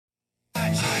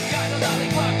got a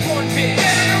lollipop porn bitch.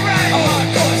 Get in the right. A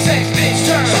hardcore sex bitch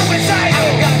turn suicidal.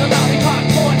 I got a lollipop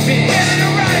porn bitch. Get in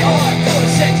the right. A hardcore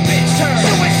sex bitch turn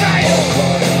suicidal. All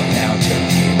caught up now,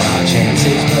 taking my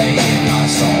chances, playing my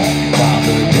song while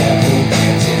the devil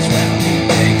dances round me,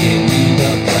 begging me to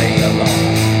play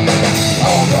along.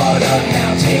 All caught up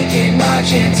now, taking my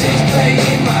chances,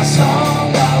 playing my song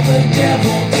while the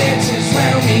devil dances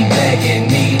round me, begging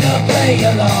me to play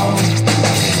along.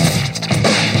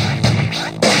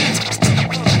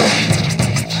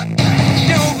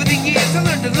 Now over the years I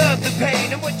learned to love the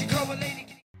pain and what you call a lady.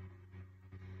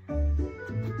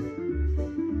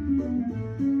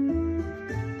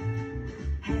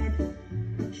 Head,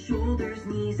 shoulders,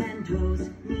 knees and toes,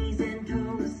 knees and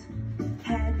toes.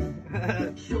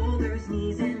 Head, shoulders,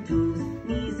 knees and toes,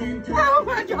 knees and toes. Oh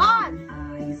my God!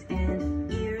 Eyes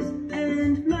and ears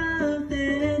and mouth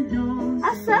and nose.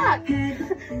 I suck.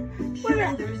 Head,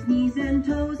 shoulders, knees and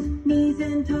toes, knees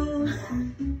and toes.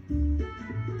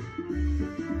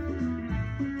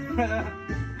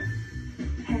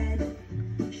 Head,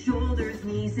 shoulders,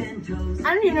 knees and toes.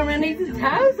 I don't even know where my knees and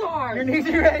toes are. Your knees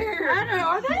are right here. I don't know.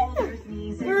 Are they? Shoulders,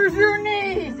 knees and Where's toes, your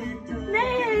knees? and toes.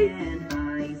 Knees. And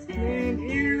eyes and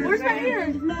ears. Where's my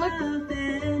ears? and Look. mouth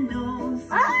and nose.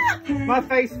 Ah! My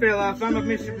face fell off. I'm a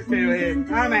Mr. Potato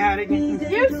Head. I'm out of here.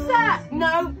 You suck.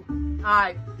 No.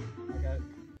 Alright.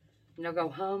 Now go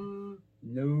hum.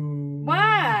 No.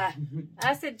 Why?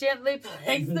 I said gently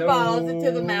place the No. balls into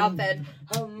the mouth and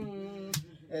hum.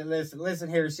 Hey, listen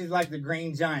here. She's like the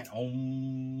green giant.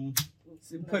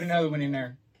 Put another one in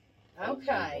there.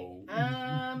 Okay.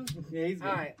 Yeah, he's good.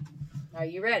 Alright. Are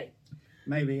you ready?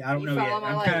 Maybe. I don't You know yet. follow my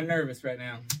I'm lead. kind of nervous right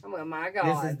now. Oh my This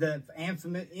God. is the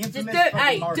infamous Just do it. fucking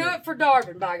Hey, martyr. do it for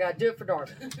Darvin, by God. Do it for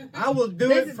Darvin. I will do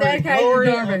This it is for the dedicated to glory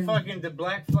Darwin. of fucking the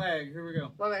black flag. Here we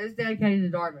go. Well, it's dedicated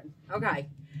to Darvin. Okay.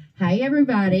 Hey,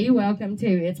 everybody. Welcome to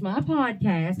It's My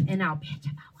Podcast, and I'll bet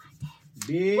you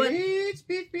Bitch,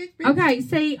 bitch. Okay,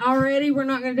 see, already we're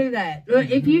not going to do that.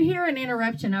 If you hear an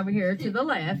interruption over here to the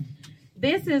left,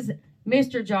 this is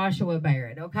Mr. Joshua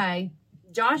Barrett, okay?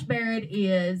 Josh Barrett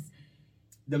is,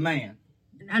 The man.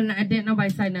 and I didn't nobody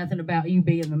say nothing about you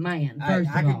being the man, first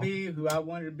I of all. could be who I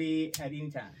wanted to be at any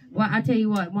time. Well, I tell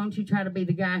you what, why don't you try to be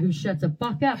the guy who shuts the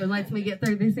fuck up and lets me get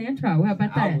through this intro? How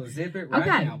about I that? will zip it right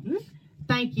Okay. now.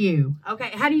 Thank you. Okay,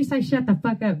 how do you say shut the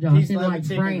fuck up, Josh? Peace, In love, like and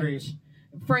chicken French. grease.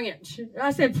 French.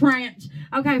 I said French.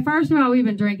 Okay, first of all, we've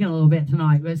been drinking a little bit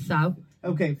tonight, but so.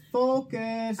 Okay,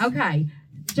 focus. Okay.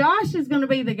 Josh is going to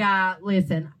be the guy.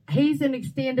 Listen, he's an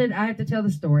extended, I have to tell the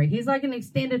story. He's like an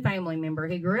extended family member.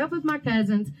 He grew up with my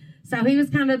cousins, so he was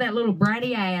kind of that little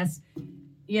bratty ass,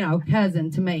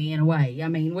 cousin to me in a way. I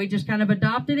mean, we just kind of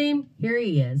adopted him. Here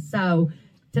he is. So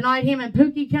tonight, him and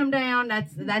Pookie come down.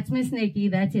 That's Miss Nikki.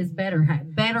 That's his better half.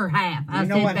 I You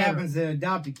know said what better. happens to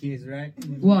adopted kids, right?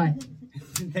 What?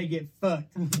 They get fucked.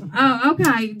 Oh,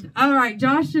 okay. All right.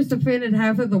 Josh just offended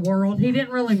half of the world. He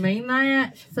didn't really mean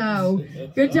that. So,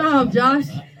 good job, Josh.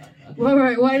 All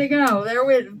right, way to go. There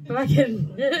went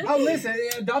fucking. Oh, listen,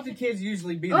 adopted kids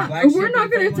usually be the black sheep We're of not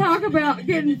the going to family. talk about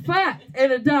getting fucked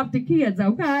and adopted kids,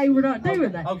 okay? We're not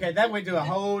doing that. Okay, that went to a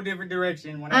whole different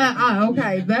direction. When I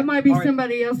Okay. That might be All right.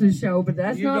 somebody else's show, but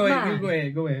that's you not go ahead. mine.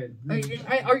 You go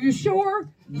ahead. Are you sure?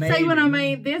 See Maybe. what I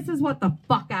mean? This is what the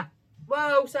fuck I.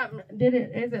 Whoa, something.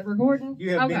 Is it recording?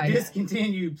 You have okay. been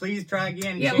discontinued. Please try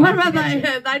again. Yeah, what about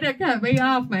that? They done cut me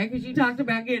off, man, because you talked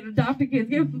about getting adopted kids.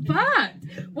 Get fucked.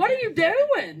 What are you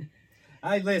doing?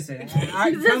 Hey, listen. Is this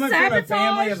Coming from a sabotage?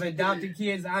 family of adopted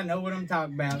kids, I know what I'm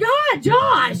talking about. God,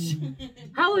 Josh!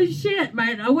 Holy shit,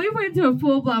 man. We went to a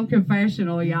full-blown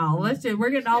confessional, y'all. We're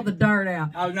getting all the dirt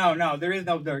out. Oh, no, there is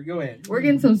no dirt. Go ahead. We're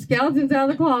getting some skeletons out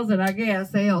of the closet, I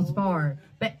guess, else far.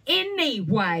 But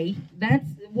anyway, that's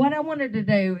what I wanted to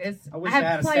do is I wish I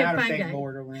had a play a sound fun effect game.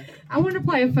 board over there. I want to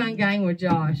play a fun game with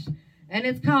Josh, and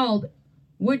it's called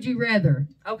Would You Rather.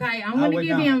 Okay, I'm going to would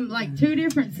give not. him like 2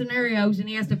 different scenarios, and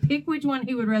he has to pick which one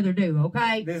he would rather do.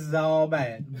 Okay, This is all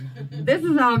bad. this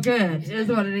is all good, is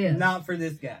what it is. Not for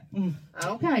this guy.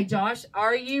 Okay, Josh,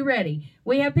 are you ready?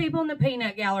 We have people in the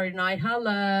peanut gallery tonight.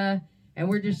 Holla, and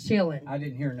we're just chilling. I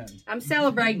didn't hear nothing. I'm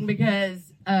celebrating because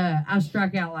I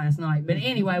struck out last night. But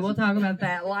anyway, we'll talk about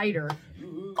that later.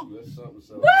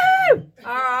 Woo!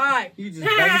 All right. You just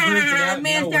baby bricked it out of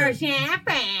nowhere. Mr.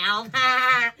 Sheffield.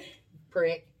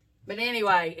 Prick. But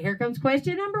anyway, here comes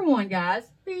question number 1, guys.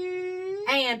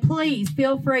 And please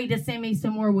feel free to send me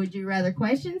some more Would You Rather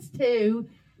questions to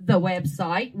the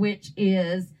website, which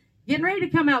is getting ready to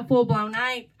come out full blown.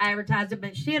 I ain't advertised it,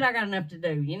 but shit, I got enough to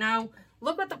do, you know?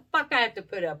 Look what the fuck I have to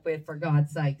put up with, for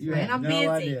God's sakes, You man. have I'm no busy.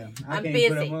 idea. I I'm can't busy.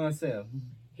 put up with myself.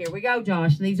 Here we go,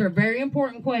 Josh. These are very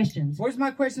important questions. Where's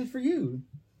my questions for you?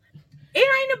 It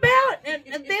ain't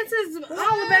about. This is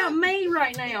all about me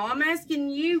right now. I'm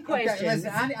asking you questions. Okay,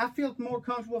 listen, I feel more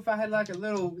comfortable if I had like a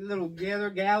little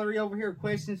gallery over here of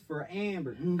questions for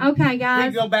Amber. Okay, We guys.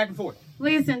 can go back and forth.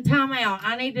 Listen, time out.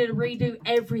 I need to redo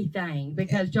everything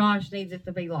because Josh needs it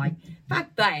to be like, fuck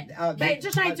that.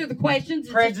 Just answer the questions.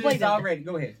 And just leave Prejudice it. already.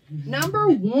 Go ahead. Number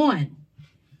 1.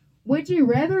 Would you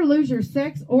rather lose your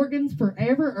sex organs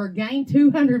forever or gain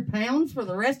 200 pounds for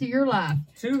the rest of your life?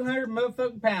 200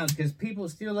 motherfucking pounds because people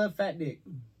still love fat dick.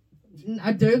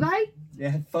 Do they?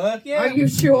 Yeah, fuck yeah. Are you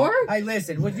sure? Hey,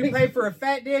 listen, would you pay for a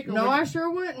fat dick? Or No, I sure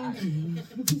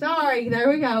wouldn't. Sorry, there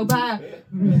we go. Bye.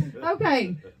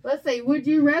 Okay, let's see. Would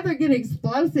you rather get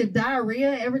explosive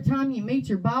diarrhea every time you meet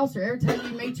your boss or every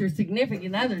time you meet your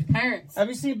significant other's parents? Have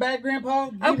you seen Bad Grandpa?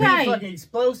 Give Okay. me fucking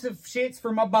explosive shits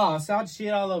for my boss. I'll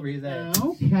shit all over his ass.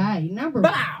 Okay, number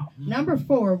Bow!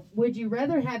 4. Would you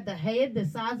rather have the head the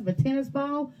size of a tennis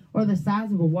ball or the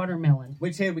size of a watermelon?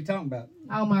 Which head we talking about?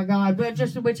 Oh my God! But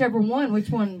just whichever one. Which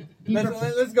one? do you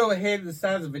prefer? Let's go ahead the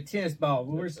size of a tennis ball.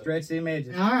 We're stretching them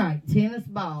edges. All right, tennis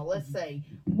ball. Let's see.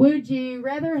 Would you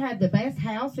rather have the best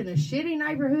house in a shitty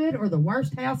neighborhood or the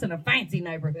worst house in a fancy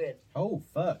neighborhood? Oh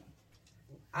fuck!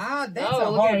 That's Oh,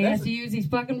 a look hard. at it. He has That's to use his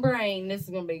fucking brain. This is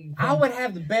gonna be. I would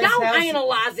have the best Don't house.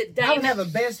 analyze it, I would damn have it. a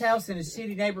best house in a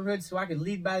shitty neighborhood so I could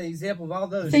lead by the example of all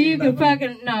those. So you could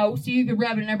fucking so you could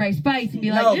rub it in everybody's face and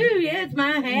be like, No. "Ooh, yeah, it's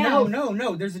my house."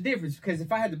 No. There's a difference because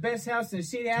if I had the best house in the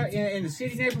city in the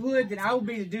city neighborhood, then I would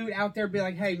be the dude out there, be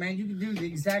like, "Hey, man, you can do the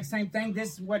exact same thing.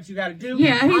 This is what you got to do."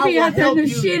 Yeah, he'd I be will out there in the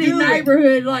help you shitty do it.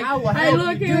 neighborhood, like, I will "Hey, help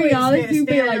look you here, do it y'all. instead This of you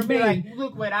be standing like there me." and be like,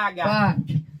 look what I got.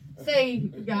 Fuck.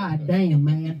 See, god damn,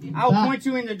 man. I'll Fuck. point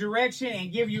you in the direction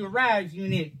and give you a ride if you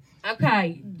need it.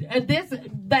 Okay,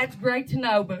 that's great to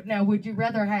know. But now, would you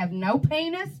rather have no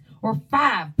penis or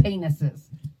 5 penises?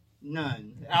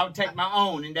 None. I'll take my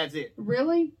own and that's it.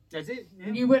 Really? That's it.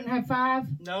 Yeah. You wouldn't have 5?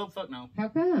 No, fuck no. How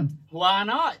come? Why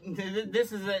not?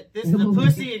 This is a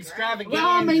pussy extravaganza. Well,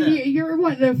 I mean, you're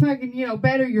wanting to fucking,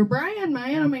 better your brand,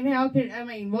 man. I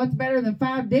mean, what's better than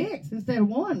 5 dicks instead of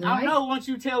 1, I right? don't know. Once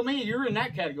you tell me, you're in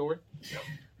that category.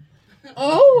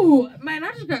 Oh, man,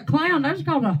 I just got clowned. I just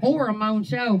called it a hormone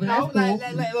show, but that's No,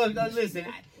 cool. look, listen.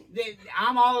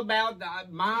 I'm all about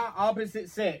my opposite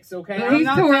sex. Okay, Well, I'm he's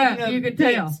not tore taking up, up you can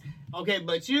dicks. tell. Okay,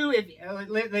 but you, if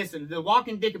listen, the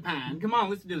walking dick of pine. Come on,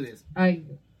 let's do this. Okay,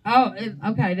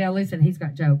 now listen, he's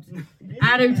got jokes.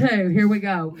 I do too. Here we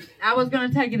go. I was going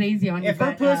to take it easy on you. If her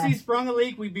but, pussy sprung a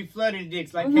leak, we'd be flooding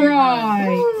dicks like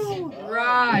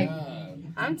Right.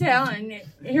 I'm telling you.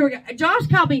 Here we go. Josh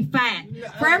called me fat.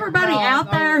 For everybody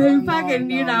out there who fucking,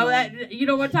 that you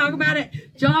don't want to talk about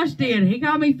it, Josh did. He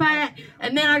called me fat,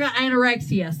 and then I got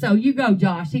anorexia. So you go,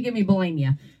 Josh. He gave me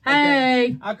bulimia.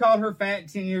 Hey. I called her fat.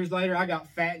 10 years later, I got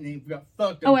fat and then got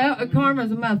fucked up. Oh, well,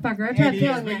 karma's a motherfucker. I tried It telling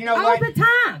is, you but you know all what? the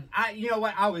time. You know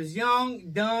what? I was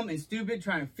young, dumb, and stupid,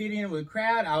 trying to fit in with a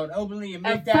crowd. I would openly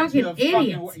admit A that fucking to a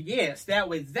idiot. fucking. Yes, that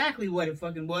was exactly what it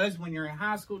fucking was when you're in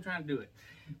high school trying to do it.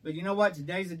 But you know what?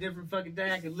 Today's a different fucking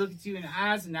day. I can look at you in the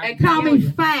eyes and I And can call tell me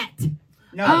you. fat.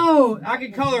 No, Oh. I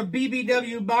could call her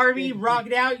BBW Barbie, rock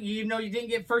it out. You know you didn't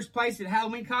get first place at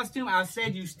Halloween costume. I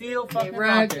said you still fucking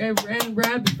rocked it. And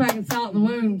rubbed the fucking salt in the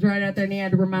wounds right out there, and he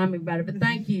had to remind me about it. But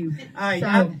thank you.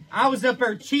 I was up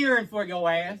there cheering for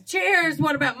your ass. Cheers.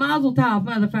 What about Mazel Tov,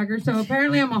 motherfucker? So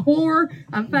apparently I'm a whore,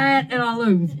 I'm fat, and I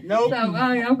lose. Nope. So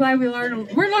I'm glad we're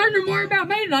learning more about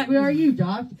me tonight. We are you,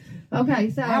 Josh. Okay,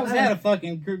 so How was that a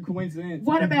fucking coincidence?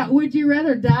 what about, would you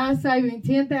rather die saving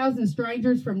 10,000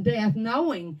 strangers from death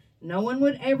knowing no one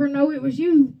would ever know it was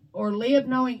you, or live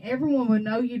knowing everyone would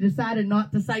know you decided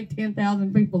not to save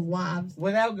 10,000 people's lives?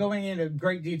 Without going into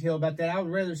great detail about that, I would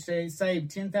rather save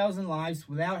 10,000 lives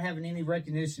without having any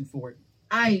recognition for it.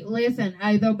 Hey, listen,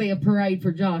 there'll be a parade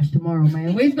for Josh tomorrow,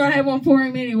 man. We're going to have one for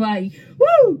him anyway.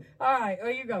 Woo! All right,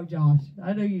 well, you go, Josh.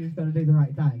 I know you're just going to do the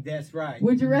right thing. That's right.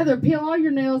 Would you rather peel all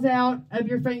your nails out of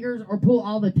your fingers or pull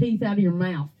all the teeth out of your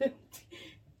mouth?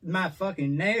 My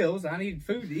fucking nails. I need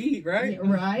food to eat, right?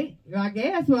 Right? I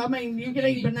guess. Well, I mean, you can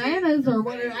eat bananas or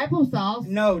whatever, applesauce.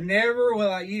 No, never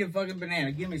will I eat a fucking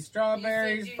banana. Give me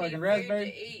strawberries, fucking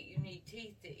raspberries. You need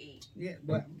teeth to eat. Yeah,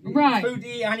 but Right. food to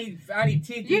eat. I need teeth.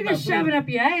 To You eat can my shove food. it up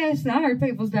your ass. I heard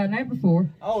people's done that before.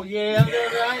 Oh yeah,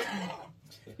 right.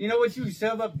 You know what you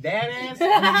shove up that ass?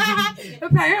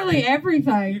 Apparently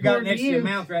everything. You got it for next to you. your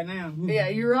mouth right now. Yeah,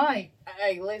 you're right.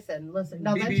 Hey, listen. No,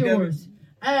 that's BBW. yours.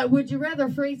 Would you rather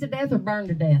freeze to death or burn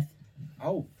to death?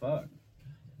 Oh fuck.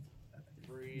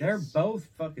 They're both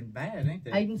fucking bad, ain't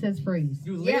they? Aiden says freeze.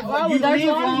 You live, Yeah, well, you there's live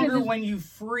a lot of longer different- when you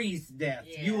freeze to death.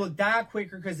 Yeah. You will die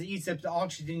quicker because it eats up the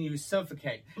oxygen. You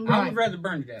suffocate. I Right. would rather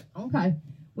burn to death. Okay.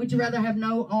 Would you rather have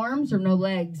no arms or no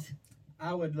legs?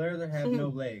 I would rather have no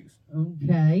legs.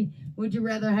 Okay. Would you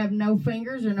rather have no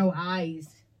fingers or no eyes?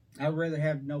 I would rather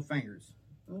have no fingers.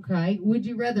 Okay. Would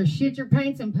you rather shit your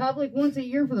pants in public once a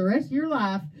year for the rest of your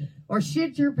life or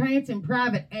shit your pants in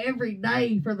private every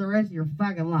day for the rest of your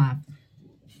fucking life?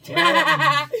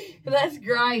 That's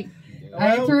great.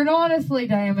 Answer it honestly,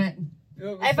 damn it.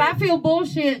 If I feel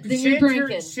bullshit, then you're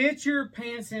drinking. Shit your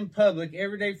pants in public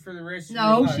every day for the rest of your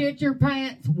No, life. shit your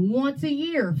pants once a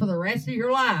year for the rest of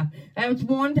your life. That's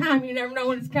one time you never know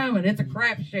when it's coming. It's a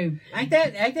crapshoot. Ain't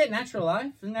that natural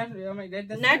life? Isn't that, I mean,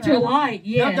 that's Natural light,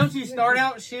 yes. Don't you start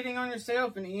out shitting on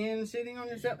yourself and end shitting on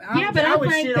yourself? Yeah, but I would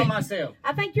think shit that- on myself.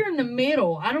 I think you're in the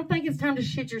middle. I don't think it's time to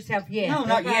shit yourself yet. No,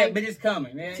 not okay? yet, but it's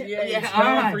coming. Yeah, Yeah, it's all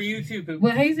coming right. for you too, Poop.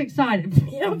 Well, he's excited.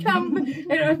 He'll come.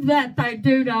 That thing,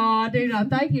 dude.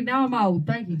 Thank you. Now I'm old.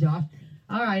 Thank you, Josh.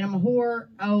 All right, I'm a whore,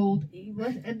 old. The You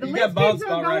list got bald keeps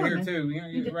spot on right going, here man. too. You know,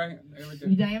 You you're right there You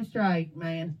too. damn straight,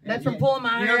 man. Yeah, That's from yeah. pulling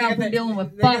my You know, hair you out got from that- dealing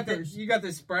with you got fuckers. You got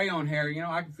the spray on hair. You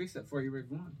know, I can fix that for you if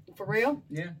you want. For real?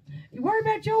 Yeah. You worry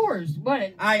about yours.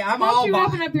 What? I'm Why all don't you bald.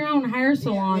 open up your own hair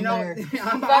salon You know, there?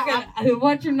 I'm Fucking,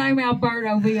 what's your name,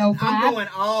 Alberto V05? I'm going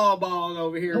all bald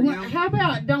over here. You know? How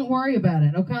about don't worry about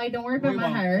it, okay? Don't worry about We my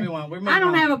won't, hair. we won't. We're I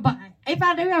don't moving have a. If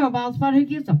I do have a bald spot, who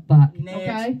gives a fuck? Next.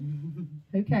 Okay.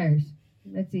 Who cares?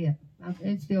 That's it.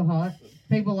 It's still hot.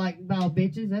 People like bald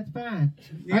bitches. That's fine.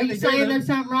 Yeah, Are you they do, saying though. there's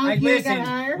something wrong Hey, if you ain't listen, got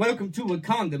hair? welcome to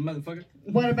Wakanda, motherfucker.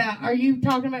 What about? Are you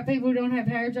talking about people who don't have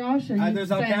hair, Josh? Are you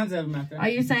There's all saying, kinds of them out there. Are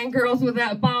you saying girls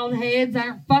without bald heads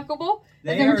aren't fuckable?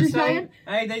 They Is that what are you're so, saying?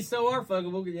 Hey, they so are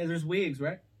fuckable. Yeah, there's wigs,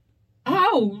 right?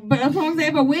 Oh, but as long as they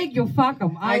have a wig, you'll fuck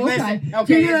them. Oh, Hey, okay. listen,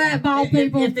 Do you hear that, bald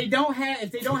people? If they don't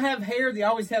have hair, they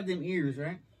always have them ears,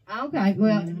 right? Okay,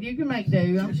 well, you can make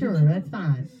do. I'm sure that's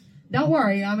fine. Don't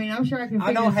worry. I mean, I'm sure I can. I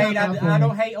Figure don't hate. something out for I you.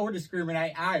 don't hate or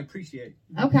discriminate. I appreciate.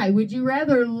 Okay, would you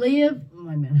rather live?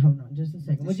 Wait a minute, hold on, just a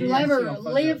second. Would you She rather don't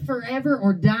fuck live up. forever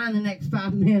or die in the next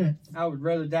 5 minutes? I would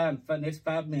rather die in the next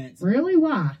 5 minutes. Really?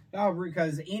 Why? Oh,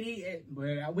 because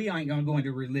well, we ain't gonna go into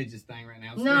a religious thing right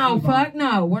now. So No, let's move on. fuck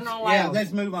no. We're not allowed. Yeah,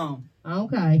 let's move on.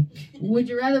 Okay. Would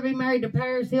you rather be married to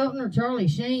Paris Hilton or Charlie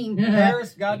Sheen?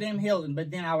 Paris, goddamn Hilton, but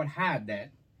then I would hide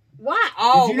that. Why?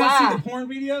 Oh, Did you why? not see the porn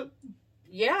video?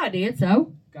 Yeah, I did.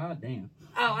 So. God damn.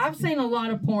 Oh, I've seen a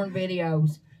lot of porn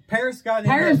videos. Paris, goddamn.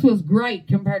 Paris Hilton. was great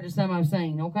compared to some I've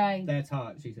seen. Okay. That's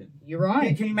hot. She said. You're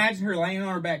right. Can you imagine her laying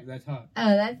on her back? That's hot.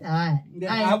 Oh, that's hot.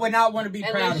 I would not want to be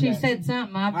proud Unless of she that. said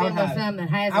something, I've I'll been with hide it. some that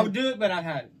hasn't. I would do it, but I'd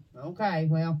hide it. Okay,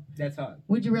 well, That's hot.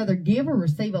 would you rather give or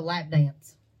receive a lap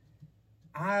dance?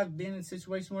 I've been in a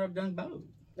situation where I've done both.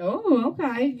 Oh,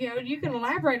 okay. You can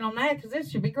elaborate on that because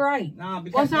this should be great. Nah, What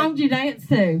because song do you dance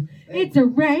to? It's a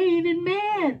raining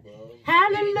man.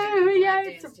 Hallelujah.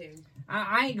 It's a...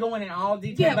 I ain't going in all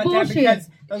detail Yeah, about bullshit. that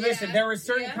because listen, Yeah, there was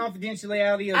certain yeah.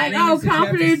 confidentiality. I know, agreements that you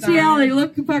have to confidentiality. sign.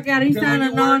 Look the fuck out. He So signed a when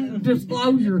you work-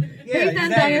 non-disclosure. Yeah, He's done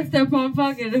exactly. danced up on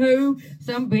fucking who?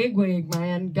 Some bigwig,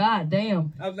 man. God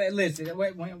damn. Listen,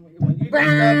 when you do Brr.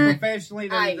 stuff professionally,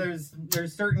 Aye.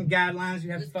 there's certain guidelines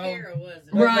you have to Was follow. Kara, was it?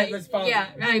 Right. Let's follow. Yeah.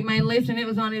 Hey, man, listen, it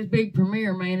was on his big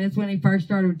premiere, man. It's when he first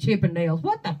started with Chippendales.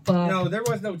 What the fuck? No, there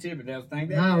was no Chippendales thing.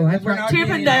 No, that's We're right. not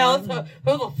getting Chippendales. on-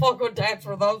 Who the fuck would dance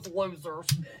for those losers?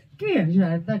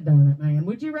 Yeah, they've done it, man.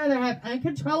 Would you rather have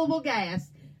uncontrollable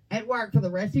gas at work for the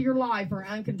rest of your life or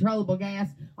uncontrollable gas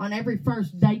on every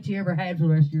first date you ever had for the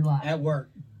rest of your life? At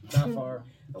work, not far.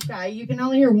 Okay, you can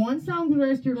only hear one song for the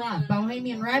rest of your life.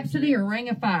 Bohemian Rhapsody or Ring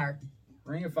of Fire?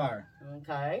 Ring of Fire.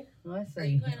 Okay, let's Are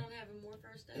you see. planning on having more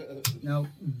first dates? No.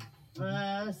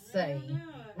 Let's see.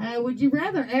 Would you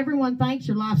rather everyone thinks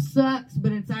your life sucks,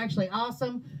 but it's actually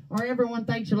awesome, or everyone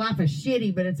thinks your life is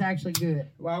shitty, but it's actually good?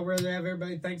 Well, I'd rather have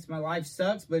everybody thinks my life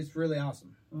sucks, but it's really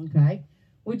awesome. Okay.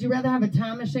 Would you rather have a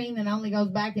time machine that only goes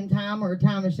back in time or a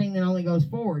time machine that only goes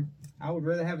forward? I would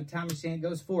rather have a time machine that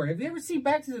goes forward. Have you ever seen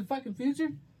Back to the fucking Future?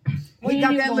 We He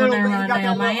got ain't that going little, there he right got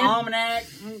now, that little man. almanac.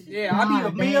 Yeah, I'll be God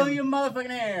a damn. million motherfucking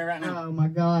air right now. Oh my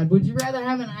God. Would you rather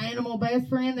have an animal best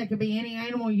friend that could be any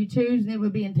animal you choose and it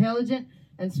would be intelligent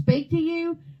and speak to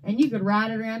you and you could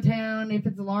ride it around town if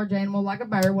it's a large animal like a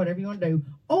bear, whatever you want to do,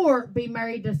 or be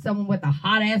married to someone with a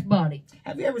hot ass body?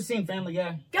 Have you ever seen Family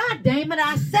Guy? God damn it,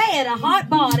 I said a hot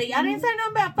body. I didn't say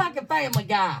nothing about fucking Family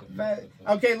Guy.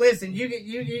 Okay, listen,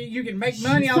 you can make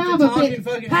money off Son the of a talking bitch.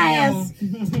 fucking Pass.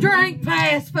 animal. Drink,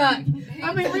 pass, fuck.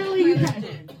 I mean, really, you got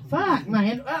Fuck,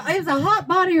 man. Is a hot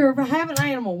body or have an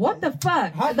animal? What the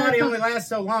fuck? Hot body only lasts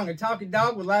so long. A talking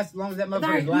dog would last as long as that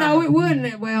motherfucker's alive. No, it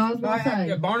wouldn't. Well, I was going to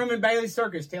say. Barnum and Bailey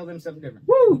Circus tell them something different.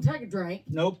 Woo, take a drink.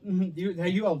 Nope.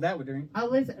 You hold that with drink. Oh,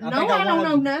 listen. I No, think I don't wanna-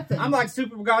 know nothing. I'm like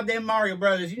Super Goddamn Mario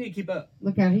Brothers. You need to keep up.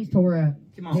 Look how he's tore up.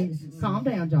 Come on. Calm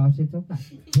down, Josh. It's okay.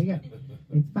 Here you go.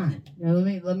 It's fine. Now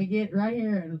let me get right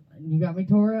here. You got me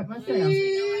tore up myself.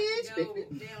 You know, I can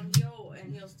go downhill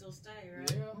and he'll still stay,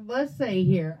 right? Let's see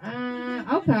here.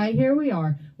 Okay, here we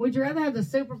are. Would you rather have the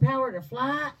superpower to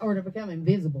fly or to become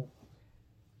invisible?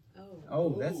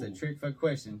 Oh, that's a trick fuck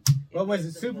question. What was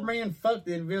it? Superman fucked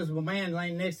the Invisible Man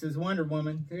laying next to his Wonder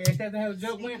Woman. Ain't that how the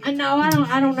joke went? No,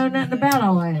 I don't know nothing about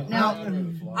all that. Now,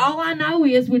 all I know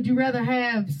is, would you rather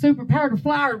have superpower to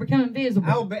fly or become invisible?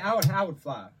 I would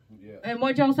fly. And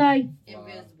what y'all say?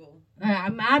 Invisible.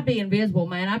 I'd be invisible,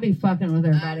 man. I'd be fucking with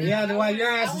everybody. Yeah, the way your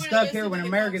ass is stuck here when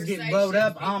America's getting blowed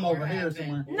up, I'm over here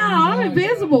somewhere. No, I'm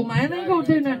invisible, man. They ain't gonna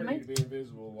do nothing to me. Be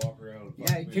invisible, walk around.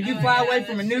 Yeah, could you fly away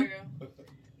from a nuke?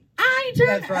 I ain't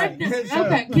trying. That's right. Shut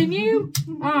Okay, up. can you?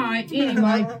 All right.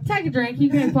 Anyway, take a drink. You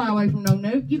can't fly away from no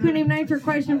nuke. You couldn't even answer a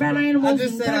question about I animals.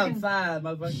 just and said I'm fucking- five,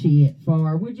 motherfucker. Shit,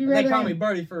 far. Would you They rather? call me Have,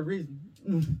 Birdie for a reason.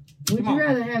 would come you on.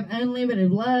 rather have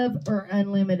unlimited love or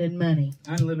unlimited money?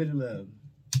 Unlimited love.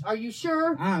 Are you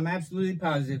sure? I'm absolutely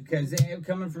positive because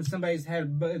coming from somebody who's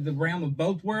had the realm of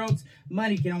both worlds,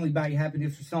 money can only buy you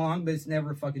happiness for so long, but it's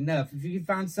never fucking enough. If you can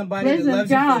find somebody Listen, that loves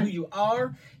you God. for who you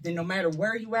are, then no matter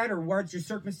where you at or what your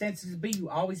circumstances be, you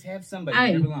always have somebody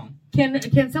Hey. never alone.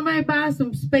 Can somebody buy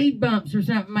some speed bumps or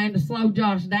something, man, to slow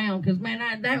Josh down? Because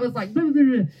man, that was like blah, blah,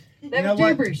 blah. That know was what?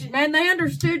 gibberish. Man, they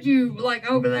understood you like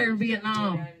over there in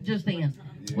Vietnam just then.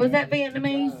 Was that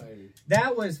Vietnamese?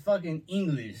 That was fucking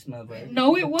English, motherfucker.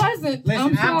 No, it wasn't. Listen,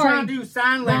 I'm sorry. trying to do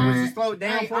sign language to slow it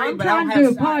down Hey, for you, I'm but I trying don't to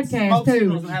do a have smoke podcast too.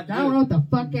 signals I I have to don't do. know what the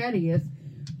fuck that is.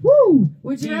 Woo!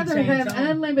 Would you Gee, rather change have on.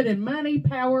 unlimited money,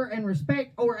 power, and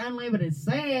respect, or unlimited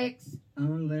sex?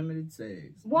 Unlimited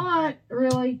sex. What?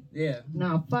 Really? Yeah.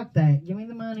 No, fuck that. Give me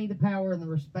the money, the power, and the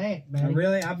respect, baby.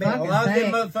 Really? I bet a Fucking lot of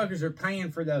them sex. motherfuckers are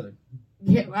paying for the other.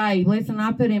 Yeah, hey, listen,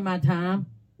 I put in my time.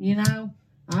 You know,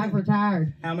 I've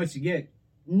retired. How much you get?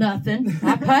 Nothing.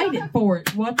 I paid it for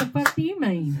it. What the fuck do you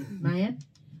mean, man?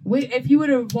 If you would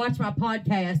have watched my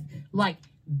podcast like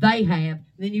they have,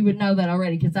 then you would know that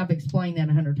already because I've explained that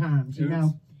 100 times. You Oops.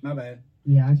 know. My bad.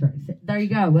 Yeah, that's right. There you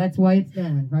go. That's the way it's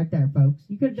done, right there, folks.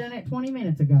 You could have done that 20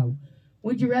 minutes ago.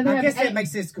 Would you rather I have? guess that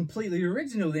makes this completely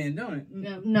original then, don't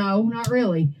it? No, not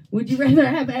really. Would you rather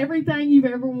have everything you've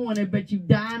ever wanted, but you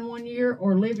die in 1 year,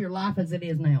 or live your life as it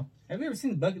is now? Have you ever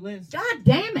seen the bucket list? God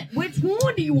damn it! Which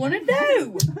one do you want to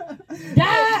do?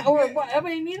 Die or what? I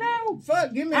mean, you know,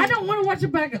 Fuck, give me. I don't want to watch a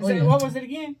bucket Say, list. what was it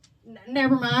again?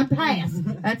 Never mind. Pass.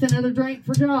 That's another drink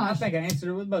for I Josh. think I answered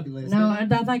it with bucket list. No, I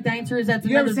don't think the answer is that's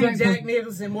You ever another seen drink. Jack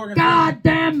Nicholson and Morgan God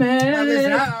damn Freeman? Now,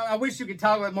 listen, it! I wish you could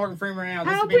talk about Morgan Freeman now.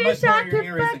 This I would be much wish I more could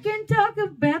interesting. fucking talk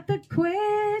about the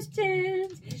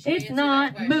questions. You should It's answer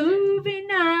not that question. movie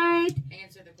night.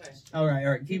 Answer the question. All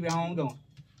right, keep it on going.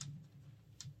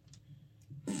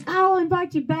 I'll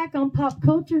invite you back on Pop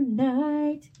Culture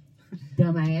Night.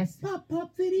 Dumbass.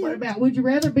 Pop video. What about, would you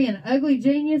rather be an ugly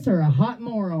genius or a hot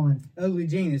moron? Ugly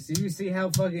Genius. Did you see how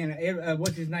fucking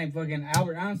what's his name? Fucking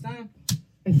Albert Einstein.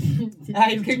 okay.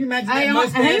 Hey, can you imagine that He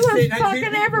mustache? was sitting, fucking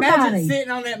Imagine everybody.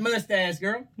 sitting on that mustache,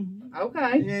 girl. Yeah,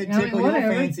 I mean, typical your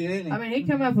whatever. fancy, isn't it? I mean, he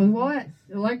come up with what?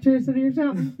 Electricity or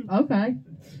something? Okay.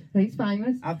 He's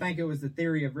famous. I think it was the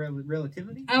theory of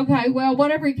relativity. Okay, well,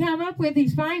 whatever he come up with,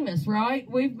 he's famous, right?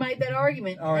 We've made that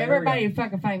argument. All right, here we Everybody go. a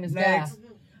fucking famous Next. guy.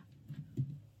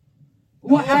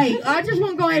 Well, hey, I just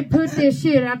want to go ahead and put this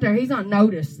shit out there. He's on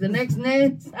notice. The next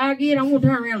I get, I'm going to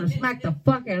turn around and smack the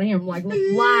fuck out of him, like live.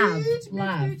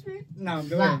 No,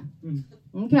 go Live. ahead. Mm.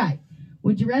 Okay.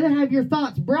 Would you rather have your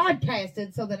thoughts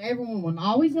broadcasted so that everyone will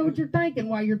always know what you're thinking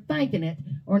while you're thinking it,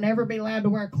 or never be allowed to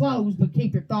wear clothes but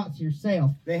keep your thoughts to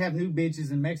yourself? They have new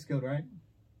bitches in Mexico, right?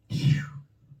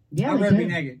 Yeah, I'd they rather be do.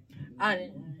 naked.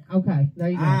 Okay, there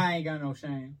you go. I ain't got no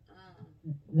shame.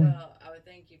 Well, I would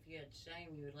think if you had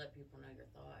shame, you would let people know your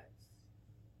thoughts.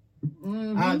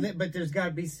 Mhm. But there's got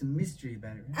to be some mystery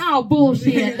about it. Right? Oh,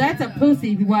 bullshit. That's a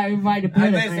pussy way to put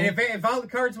it, Listen, man. if all the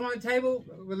cards were on the table,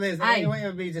 well, listen, Hey. it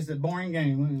would be just a boring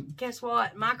game. Wouldn't it? Guess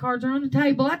what? My cards are on the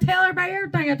table. I tell everybody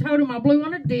everything. I told them I blew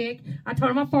on a dick. I told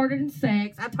them I farted in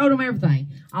sex. I told them everything.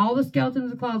 All the skeletons in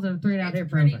the closet are threw out there It's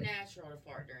for pretty everybody. natural to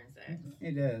fart during sex.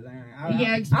 It does.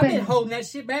 Yeah, I've expect- been holding that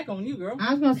shit back on you, girl.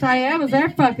 I was going to say, that was their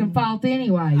fucking fault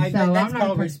anyway. I So think that's I'm not called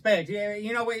gonna- respect. Yeah,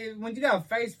 you know when you got a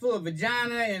face full of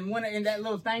vagina and that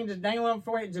little thing just dangling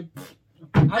for it, just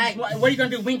What are you gonna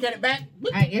do? Wink at it back?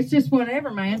 Hey, it's just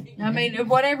whatever, man. I mean,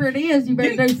 whatever it is, you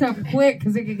better do something quick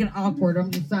because it could get awkward.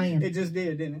 I'm just saying. It just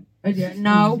did, didn't Yeah,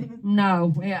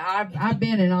 no. Yeah, I've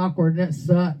been in awkward. That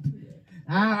sucked.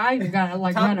 I even got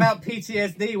like Talk about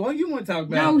PTSD. What do you want to talk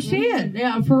about? No shit.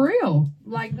 Yeah, for real.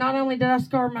 Like, not only did I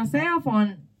scar myself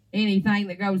on anything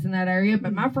that goes in that area,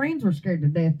 but my friends were scared to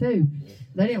death too.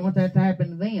 They didn't want that to happen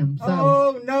to them. So,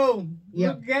 oh no!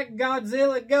 Yep. Look at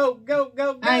Godzilla! Go, go,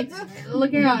 go! hey, Godzilla.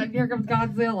 look out! Here comes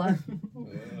Godzilla.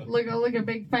 Look at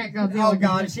big fat Godzilla. Oh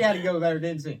God, she had to go there,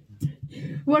 didn't she?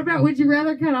 What about, would you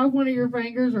rather cut off one of your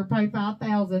fingers or pay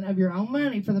 $5,000 of your own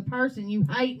money for the person you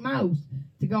hate most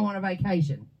to go on a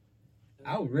vacation?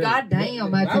 Oh really? God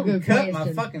damn, that's I a would good cut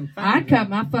question. my fucking finger. I'd cut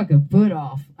my fucking foot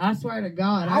off. I swear to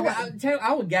God.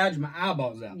 I would gouge my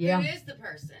eyeballs out. Yeah. Who is the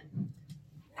person?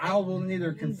 I will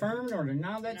neither confirm or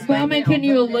deny that. Well, I mean, can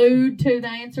you allude to the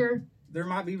answer? There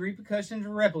might be repercussions or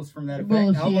ripples from that effect.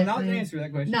 Bullshit, I will not man. answer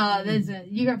that question. No,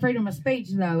 you got freedom of speech,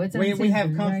 though. It's we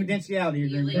have uncensored, right? confidentiality You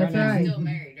agreement legally right now. right. still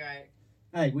married, right?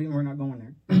 Hey, we're not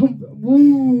going there.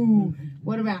 Woo.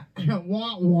 What about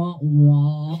wah, wah,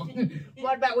 wah.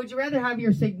 What about, would you rather have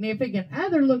your significant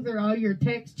other look through all your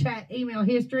text, chat, email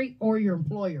history, or your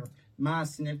employer? My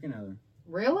significant other.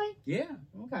 Really? Yeah.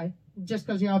 Okay. Just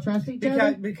because y'all trust each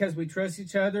other? Because we trust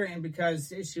each other and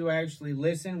because she will actually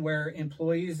listen, where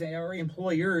employees or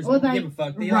employers Well, don't they- give a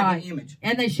fuck. They right. like an image.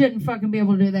 And they shouldn't fucking be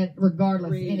able to do that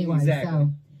regardless anyway. Exactly.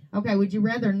 So, okay, would you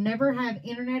rather never have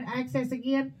internet access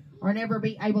again or never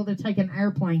be able to take an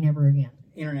airplane ever again?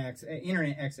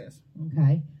 Internet access.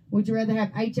 Okay. Would you rather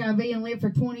have HIV and live for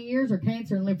 20 years or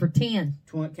cancer and live for 10?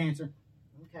 Cancer.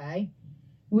 Okay.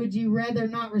 Would you rather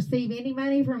not receive any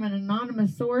money from an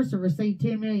anonymous source or receive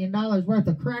 $10 million worth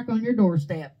of crack on your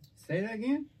doorstep? Say that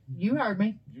again? You heard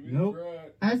me. Nope.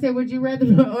 I said, would you rather...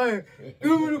 Give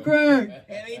me the crack.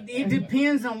 It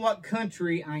depends on what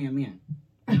country I am in.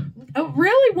 Oh,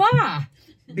 really? Why?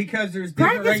 Because there's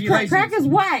Crack different is, crack, regulations. crack is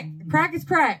whack. Crack is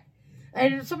crack.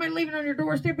 And if somebody leaving on your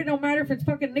doorstep, it don't matter if it's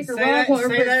fucking Nicaragua or...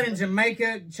 Say that in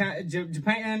Jamaica,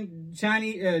 Japan,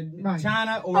 Right.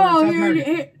 China, or Oh, South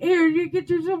America. here, you get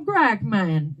you some crack,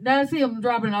 man. I see them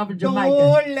dropping off in Jamaica.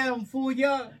 Don't let 'em fool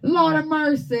ya. Lord of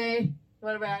mercy.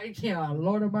 What about,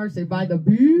 Lord of mercy by the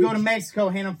beach? Go to Mexico,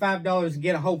 hand them $5 and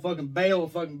get a whole fucking bale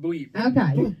of fucking beef.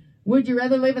 Okay. Would you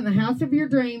rather live in the house of your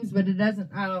dreams, but it doesn't,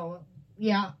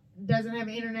 doesn't have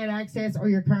internet access, or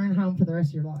your current home for the rest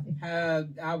of your life?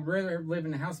 I'd rather live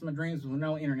in the house of my dreams with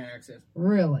no internet access.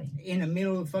 Really? In the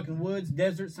middle of the fucking woods,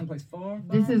 desert, someplace far.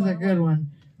 This is a good one.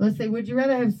 Let's see. Would you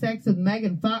rather have sex with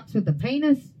Megan Fox with a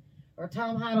penis or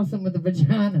Tom Hiddleston with a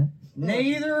vagina?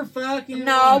 Neither fucking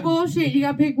No, one. bullshit. You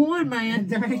got to pick one, man.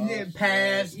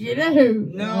 Pass. You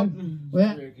do. No.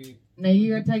 Well, now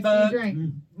you got to take Fuck. some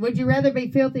drink. Would you rather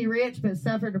be filthy rich but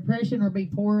suffer depression or be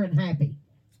poor and happy?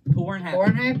 Poor and happy. Poor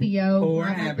and happy, yo. Poor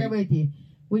and I'm right happy. there with you.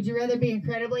 Would you rather be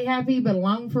incredibly happy but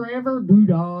alone forever?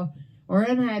 Doo-dah. Or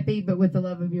unhappy but with the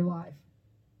love of your life?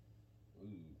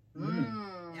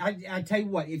 I tell you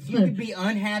what, if you could be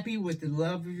unhappy with the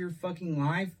love of your fucking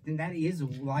life, then that is a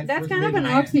life. That's worth kind of an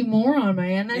living, man. oxymoron,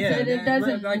 man. That's Yeah, it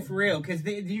doesn't. like for real, because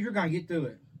you're gonna get through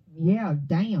it. Yeah,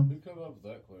 damn. Who come up with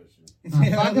that question?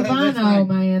 Fuck if I That's know, right.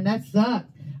 man. That sucks.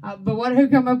 But who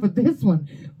come up with this one?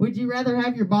 Would you rather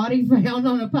have your body found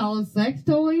on a pile of sex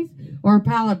toys or a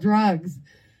pile of drugs?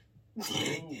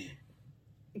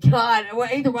 God, well,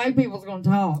 either way, people's gonna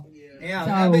talk. Yeah,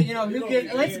 So- I mean,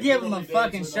 let's give them a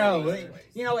fucking show.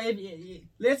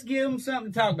 Let's give them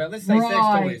something to talk about. Let's say sex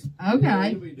toys.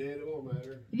 Okay. You'll be dead, it won't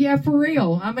matter. Yeah, for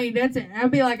real. I mean, that's it.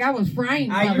 I'd be like, I was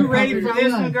framed. Are you ready for motherfuckers.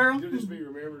 this I one, was. girl? You'll just be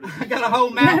remembered. I got a whole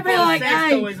I'd mouth be full like, of sex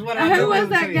hey, toys. What I who was delivered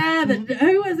that to you. guy?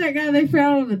 Who was that guy they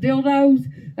found on the dildos?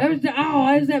 That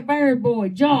was that Barrett boy,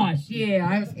 Josh. Yeah,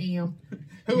 that was him.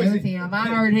 Who It was was it? him. I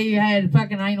heard he had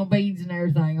fucking anal beads and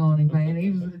everything on him, man. He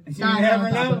was You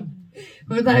never know.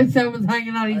 With those someone's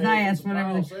hanging on his Hey, if ass, it's a whatever.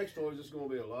 pile of they- sex toys, it's going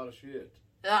to be a lot of shit.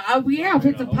 Oh yeah, if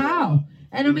it's a pile.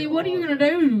 And I mean, what are you gonna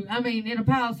do? I mean, in a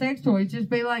pile of sex toys, just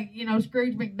be like,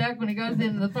 Scrooge McDuck when he goes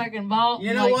into the fucking vault. You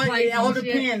and, know like, what? plays It all and shit.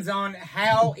 depends on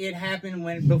how it happened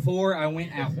before I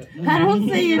went out. I don't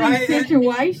see any Right?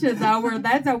 situation though where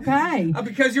that's okay.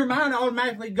 Because your mind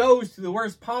automatically goes to the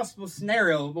worst possible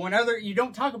scenario. But when you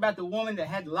don't talk about the woman that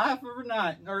had the life of her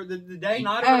night, or the day,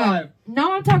 night of her life.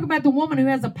 No, I'm talking about the woman who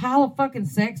has a pile of fucking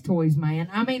sex toys, man.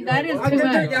 I mean, that is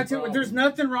too much. There's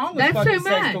nothing wrong with That's fucking too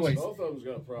sex much. toys. Both of them's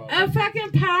got a problem. A fucking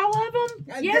pile of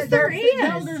them? Yes, there is.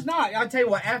 No, there's not. I'll tell you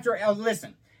what.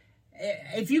 Listen,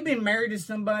 if you've been married to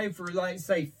somebody for like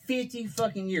say 50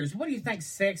 fucking years, what do you think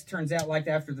sex turns out like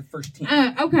after the first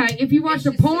 10? Okay, if you watch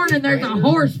a porn and there's a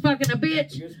horse fucking a It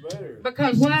bitch, gets better.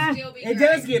 because It should why? still be It great.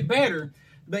 does get better,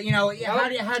 but you know,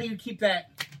 how do you keep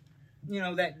that? You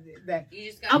know that. You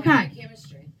just gotta Okay. have that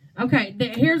chemistry. Okay,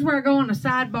 here's where I go on a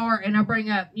sidebar and I bring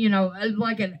up,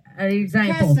 like an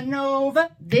example.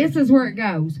 Casanova. This is where it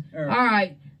goes. All All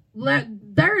right.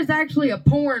 There is actually a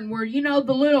porn where,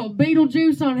 the little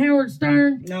Beetlejuice on Howard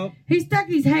Stern? No. He stuck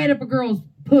his head up a girl's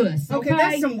puss. Okay, Okay,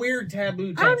 that's some weird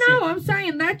taboo. I know. I'm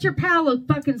saying that's your pile of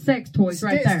fucking sex toys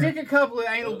right there. Stick a couple of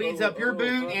anal beads up your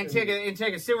boot and take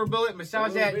a silver bullet,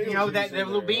 massage that that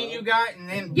little bean you got, and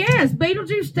then Yes,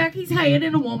 Beetlejuice stuck his head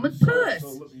in a woman's puss. So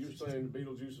look, you're saying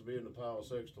Beetlejuice will be in the pile of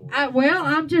sex toys. Well,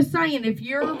 I'm just saying, if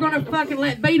you're gonna fucking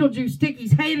let Beetlejuice stick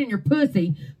his head in your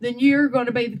pussy, then you're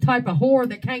gonna be the type of whore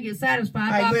that can't get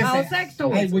satisfied by a pile of sex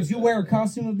toys. Hey, would you wear a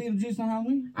costume of Beetlejuice on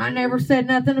Halloween? I never said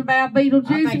nothing about I Beetlejuice think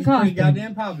and it's pretty costume.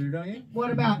 goddamn popular, don't you? What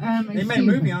about They made a excuse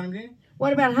movie me. on him, didn't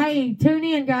What about, hey, tune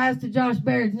in, guys, to Josh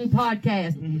Baird's new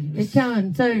podcast. It's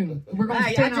coming soon. We're they? gonna Hey,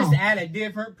 I spin just off. add a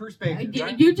different perspective.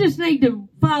 Right? You just need to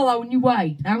follow and you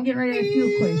wait. I'm getting ready to ask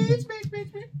you a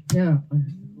question. Yeah,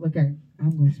 look at her.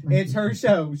 I'm gonna smack It's you. her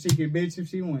show. She can bitch if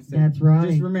she wants to. That's right.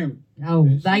 Just remember, Oh,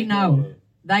 It's they just know. gonna-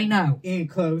 They know. in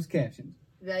closed captions.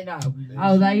 They know.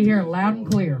 Oh, they hear it loud and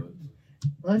clear.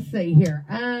 Let's see here.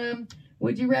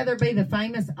 Would you rather be the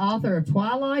famous author of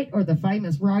Twilight or the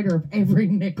famous writer of every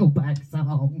Nickelback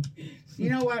song? You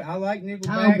know what? I like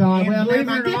Nickelback. Oh God! and Well, believe leave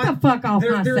it her. or Get not, the fuck off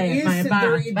my there set, is man. Bye.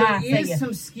 there See is ya.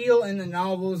 some skill in the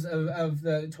novels of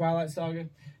the Twilight Saga,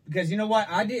 because you know what?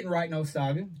 I didn't write no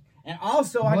saga, and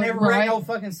also I Well, never right. read no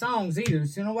fucking songs either.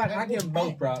 So you know what? I give them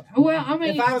both props. Well, I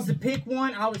mean, If I was to pick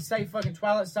one, I would say fucking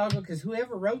Twilight Saga, because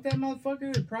whoever wrote that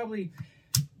motherfucker is probably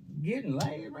getting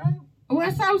laid, right? well,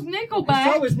 so's And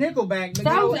Nickelback. so is Nickelback. But you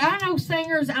know, So I know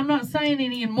singers. I'm not saying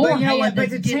any more. but you know what? But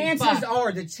that's the getting chances fucked.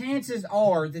 are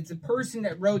that the person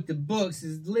that wrote the books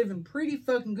is living pretty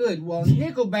fucking good. Well,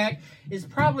 Nickelback is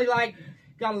probably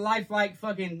got a life like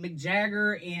fucking Mick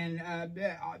Jagger and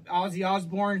Ozzy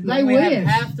Osbourne, who They only have wish.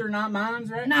 half their not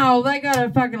minds, right? No, they got a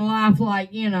fucking life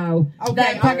like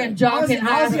that fucking jock in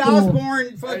high Ozzy school. Osbourne,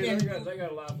 Hey, fucking. they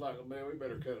got a life like a man. We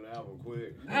better cut an album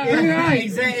quick. Right.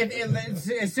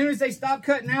 Exactly. As soon as they stop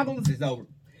cutting albums, it's over.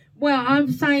 Well,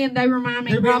 I'm saying they remind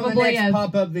me They'll be on the probably next of.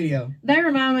 pop-up video. They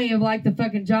remind me of like the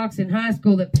fucking jocks in high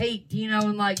school that peaked, in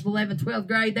like 11th, 12th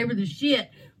grade. They were the shit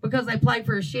because they played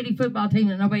for a shitty football team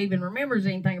that nobody even remembers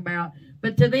anything about.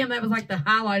 But to them, that was like the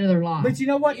highlight of their life. But you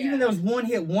know what? Yeah. Even those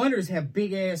one-hit wonders have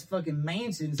big-ass fucking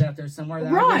mansions out there somewhere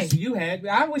that I Right. wish you had.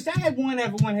 I wish I had one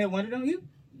of a one-hit wonder, don't you?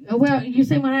 Well, you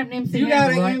see what happened to MC You got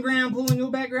Hammer, an right? in-ground pool in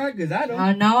your backyard? Because I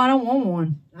don't. No, I don't want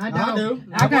one. I don't. I do.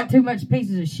 I got too much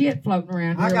pieces of shit floating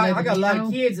around here. I got living, a lot you of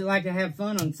know? kids that like to have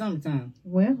fun on summertime.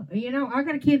 Well, I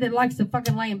got a kid that likes to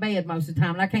fucking lay in bed most of the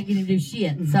time, and I can't get him to do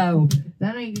shit. So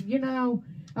that ain't,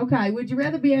 Okay, would you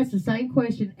rather be asked the same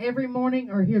question every morning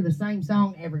or hear the same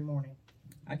song every morning?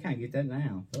 I can't get that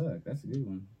now. Fuck, that's a good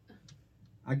one.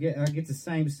 I get the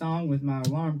same song with my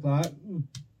alarm clock,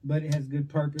 but it has good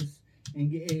purpose. And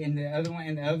the other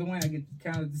one, I get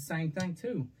kind of the same thing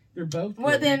too. They're both.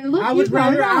 Well, good. then look, I you would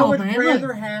brought it rather, I all, would man. rather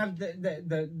Look. have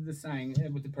the same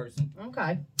with the person.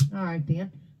 Okay, all right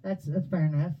then. That's fair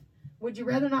enough. Would you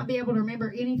rather not be able to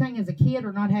remember anything as a kid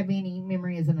or not have any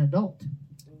memory as an adult?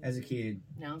 As a kid,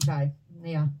 No, okay,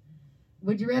 yeah.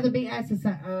 Would you rather be asked the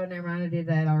same? Oh, never mind, I did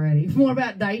that already. What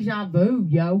about deja vu,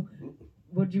 yo?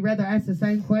 Would you rather ask the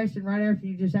same question right after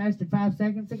you just asked it 5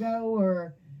 seconds ago,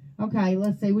 or okay?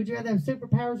 Let's see. Would you rather have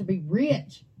superpowers or be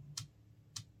rich?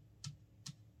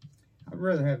 I'd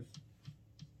rather have.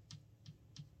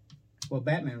 Well,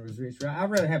 Batman was rich, right? I'd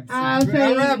rather have. I'll I'd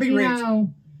rather be you rich.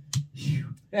 know,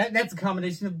 That's a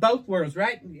combination of both worlds,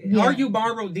 right? Yeah. Are you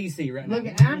Marvel DC right now?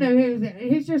 look, I know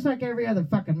he's just like every other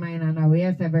fucking man I know. He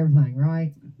has to have everything,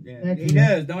 right? Yeah, That's he it.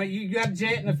 does, don't you? You got a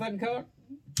jet and a fucking car?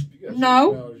 You got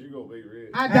No. $60, you're gonna be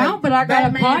rich. I Hey, don't, but I got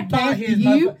a Batman bought podcast. his Do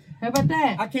you? motherfucker- How about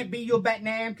that? I can't be your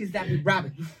Batman because that'd be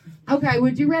Robin. Okay,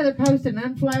 would you rather post an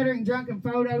unflattering drunken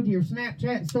photo to your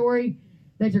Snapchat story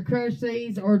that your crush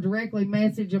sees or directly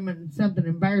message them something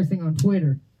embarrassing on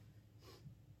Twitter?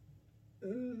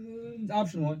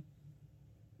 Option one.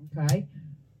 Okay.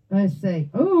 Let's see.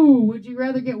 Ooh, would you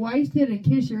rather get wasted and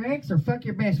kiss your ex or fuck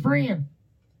your best friend?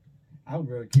 I would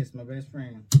rather kiss my best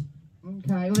friend. Okay.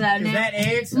 Well, that, Because that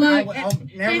ex, look, never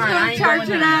he's mind. I gonna ain't church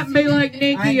going it up and be like, I Nikki,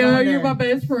 ain't going you're there. my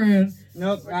best friend.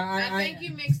 Nope. I think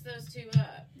you mixed those two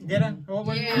up. Did I? What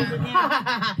was Yeah. it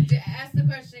again? Ask the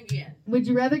question again. Would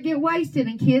you rather get wasted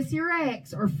and kiss your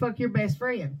ex or fuck your best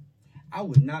friend? I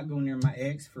would not go near my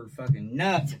ex for fucking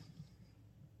nothing.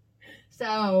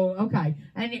 So, okay.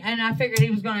 And I figured he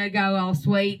was going to go all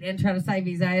sweet and try to save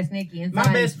his ass, Nikki. And My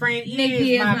say, best friend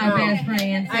Nikki is my girl. best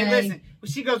friend. Hey, Say, listen.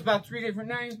 She goes by 3 different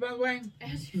names, by the way.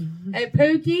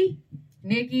 Pookie,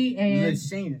 Nikki, and...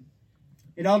 Lashina.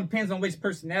 It all depends on which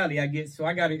personality I get, so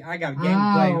I got a game to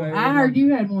play. I heard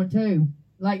you had one too.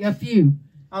 Like a few.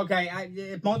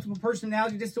 Okay, multiple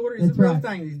personality disorder is That's a real right.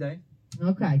 thing these days.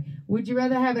 Okay. Would you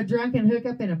rather have a drunken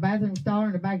hookup in a bathroom stall or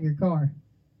in the back of your car?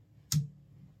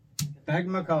 Back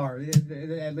in my car.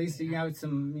 At least you got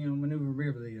some,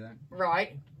 maneuverability there.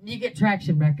 Right. You get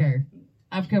traction back there.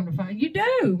 I've come to find you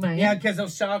do, man. Yeah, because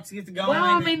those shocks get to going. Well,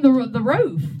 I mean the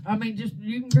roof. I mean, just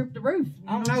you can grip the roof.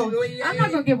 I don't know. I'm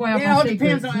not gonna give away all It my all secrets.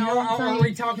 depends on. You know what I'm Are saying?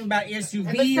 we talking about SUV And or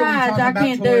are we besides, talking I about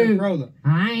can't Toyota do- Corolla?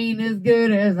 I ain't as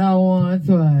good as I once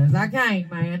was. I can't,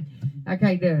 man. I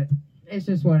can't do it. It's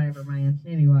just whatever, man.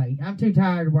 Anyway, I'm too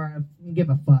tired to give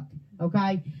a fuck.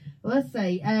 Okay? Let's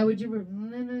see. Would you...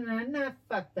 No,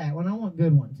 fuck that one. I want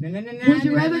good ones. Would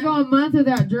you rather go a month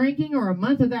without drinking or a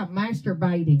month without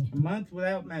masturbating? A month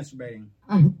without masturbating?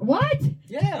 What?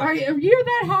 Yeah. Are you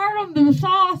that hard on the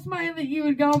sauce, man, that you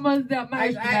would go a month without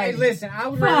masturbating? Hey, listen, I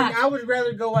would Fuck.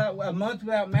 rather go out a month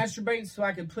without masturbating so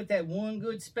I could put that one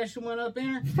good special one up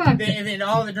in there Fuck than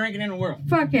all the drinking in the world.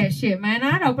 Fuck that shit, man.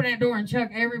 I'd open that door and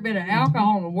chuck every bit of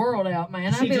alcohol in the world out,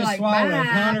 man. I'd She be just like, swallowed bye,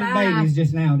 100 bye. babies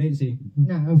just now, didn't she?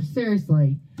 No,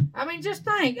 seriously. I mean, just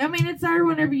think. I mean, it's there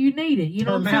whenever you need it. You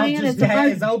know Her what I'm mouth saying?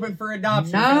 just is open for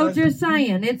adoption. No, fellas. just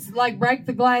saying. It's like break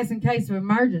the glass in case of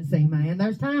emergency, man.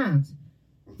 There's times.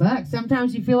 Fuck,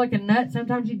 sometimes you feel like a nut,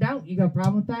 sometimes you don't. You got a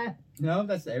problem with that? No,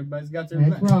 everybody's got their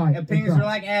That's right. opinions That's right. are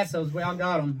like assholes. We all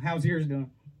got them. How's yours doing?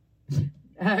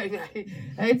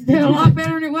 It's still a lot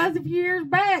better than it was a few years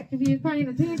back if you was paying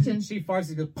attention. She farts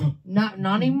and goes, "Pum." Not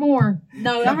anymore.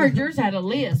 No, I heard yours had a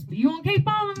lisp. You want to keep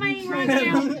following me right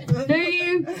now? Do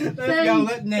you? Let's See? go. Let There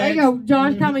you next. go.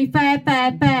 Josh called me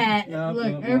fat. No, Look,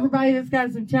 no. everybody that's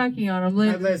got some chunky on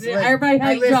them. Hey, listen, Everybody hey,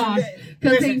 hates listen, Josh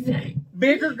because listen. he's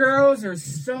Bigger girls are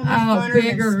so much Oh, funner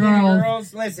bigger than skinny girls.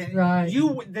 girls. Listen, Right.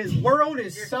 this world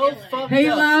is You're so killing it. fucked He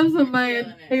up. loves them,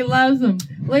 man. He loves them.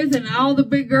 Listen, all the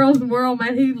big girls in the world,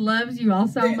 man, he loves you all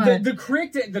so much. The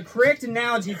correct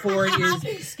analogy for it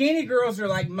is skinny girls are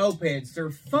like mopeds. They're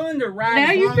fun to ride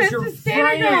Now as you long as pissed your the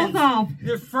skinny girls off.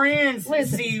 Your friends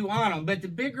Listen. see you on them, but the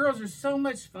big girls are so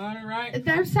much fun, right?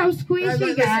 They're so squishy,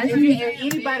 Listen, guys.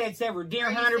 anybody that's ever deer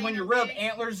hunted when you rub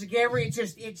antlers together, it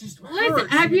just Listen,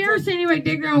 hurts. have you ever seen anybody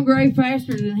dig their own grave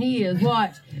faster than he is?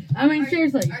 Watch. I mean,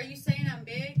 seriously. Are you saying I'm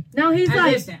big? No, he's Hey,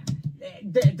 like, listen,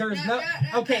 there's no.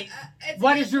 Okay, It's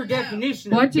what yes is your or no.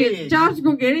 definition of watch it. big? Josh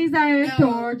gonna get his ass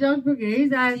No. tore. Josh gonna get his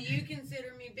Do ass. you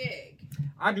consider me big?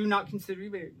 I do not consider you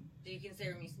big. Do you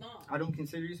consider me small? I don't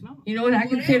consider you small. You know what I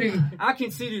consider? Whatever. I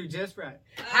consider you just right.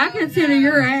 I consider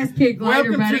your ass kicked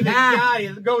later, Welcome buddy.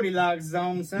 to the Goldilocks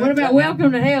zone, son. What about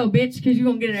welcome to hell, bitch? Because you're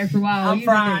gonna get it after a while. I'm You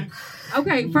know fine. that.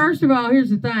 Okay, first of all, here's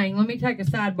the thing. Let me take a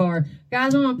sidebar.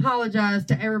 Guys, I want to apologize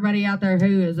to everybody out there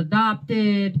who is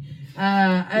adopted, to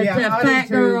I do fat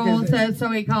too, girls, 'cause so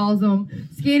he calls them,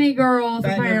 skinny girls, That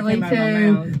never apparently, came out of my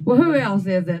too. mouth. Well, who else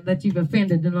is it that you've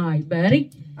offended tonight,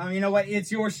 buddy? You know what? It's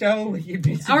your show.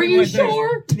 Are you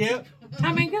sure? Yep.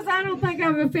 I mean, because I don't think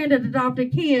I've offended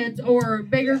adopted kids or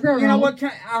bigger girls. You know what?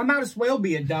 I might as well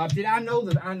be adopted. I know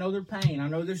their pain. I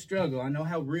know their struggle. I know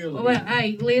how real it Well, is.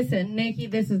 hey, listen, Nikki,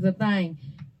 this is the thing.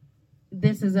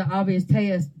 This is an obvious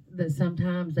test that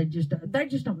sometimes they just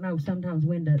don't know sometimes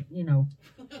when to,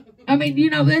 I mean,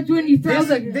 that's when you throw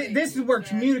This is where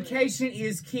communication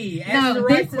is key. Ask the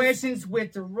right questions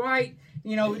with the right,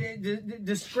 the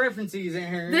discrepancies in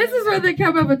here. This is where they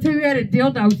come up with two-headed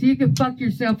dildo so you can fuck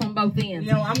yourself on both ends.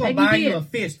 I'm going to buy you a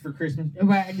fist for Christmas.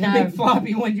 Well, A no. big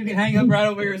floppy one you can hang up right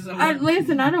over here or something.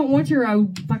 Listen, I don't want your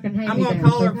old fucking hand. I'm going to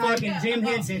call her fucking Jim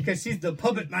Henson because she's the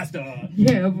puppet master.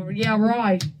 Yeah,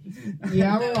 right.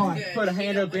 Yeah, That was right. good. Put a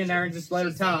hand You up in there and just let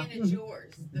her she's talk. saying it's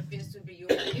yours. The fist would be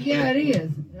yours. Yeah, it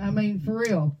is. I mean, for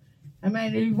real. I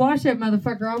mean, you wash that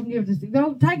motherfucker off and give it to...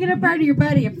 Go take it up out of your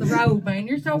buddy up the road, man.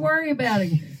 You're so worried about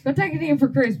him. Go take it in for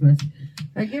Christmas.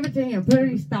 Give it to him. Put it in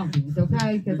his stockings,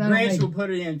 okay? Because I don't Grinch need will it. put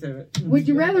it into it. Would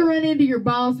you rather run into your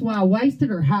boss while wasted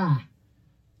or high?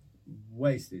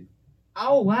 Wasted.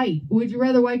 Oh, wait. Would you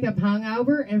rather wake up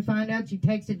hungover and find out you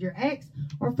texted your ex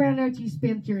or found out you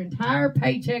spent your entire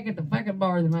paycheck at the fucking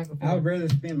bar the night before? I would rather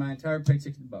spend my entire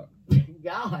paycheck at the bar.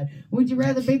 God. Would you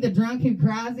rather be the drunk who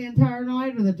cries the entire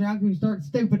night or the drunk who starts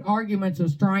stupid arguments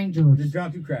with strangers? The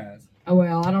drunk who cries. Oh,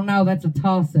 well, I don't know. That's a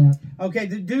toss-up. Okay,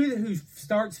 the dude who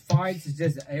starts fights is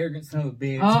just an arrogant son of a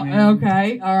bitch. Oh, man.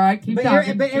 okay. All right. Keep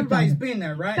talking. But Keep everybody's talking. been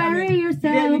there, right? Bury yourself.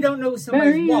 Yeah, you don't know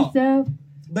somebody's Bury walk. yourself.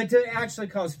 But to actually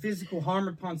cause physical harm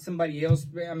upon somebody else,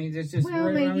 I mean, it's just, Well,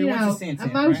 I mean, you what's know, the sense in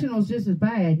it, emotional's just as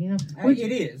bad, you know. right?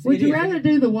 It is. Would It you is. rather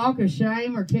do the walk of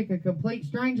shame or kick a complete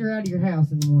stranger out of your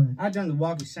house in the morning? I've done the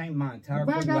walk of shame my entire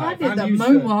By life. God, I did I'm the used to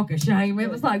it. moonwalk of shame. It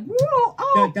was like, whoa,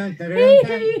 oh, Dun, dun, dun, hee,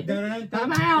 dun, hee. dun, dun, dun, I'm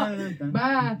dun, out. dun, dun.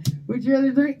 Bye. Would you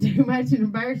rather drink too much and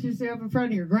embarrass yourself in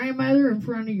front of your grandmother or in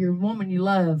front of your woman you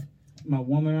love? My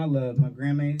woman I love, my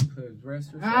grandma,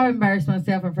 rest her soul. I embarrass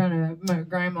myself in front of my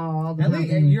grandma all the At time.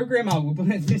 least your grandma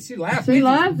would she laughs. She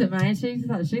loves it, man.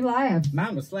 She laughs.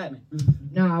 Mine would slap me.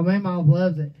 No, my mom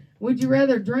loves it. Would you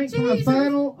rather drink from a Jesus.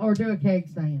 funnel or do a keg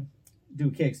stand? Do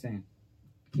a kick stand.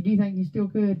 Do you think you still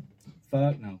could?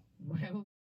 Fuck no. Well,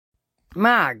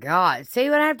 My God. See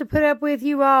what I have to put up with,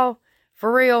 you all?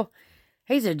 For real.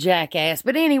 He's a jackass.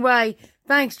 But anyway,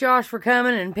 thanks, Josh, for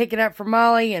coming and picking up for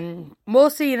Molly. And we'll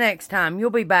see you next time. You'll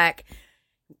be back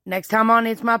next time on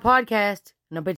It's My Podcast.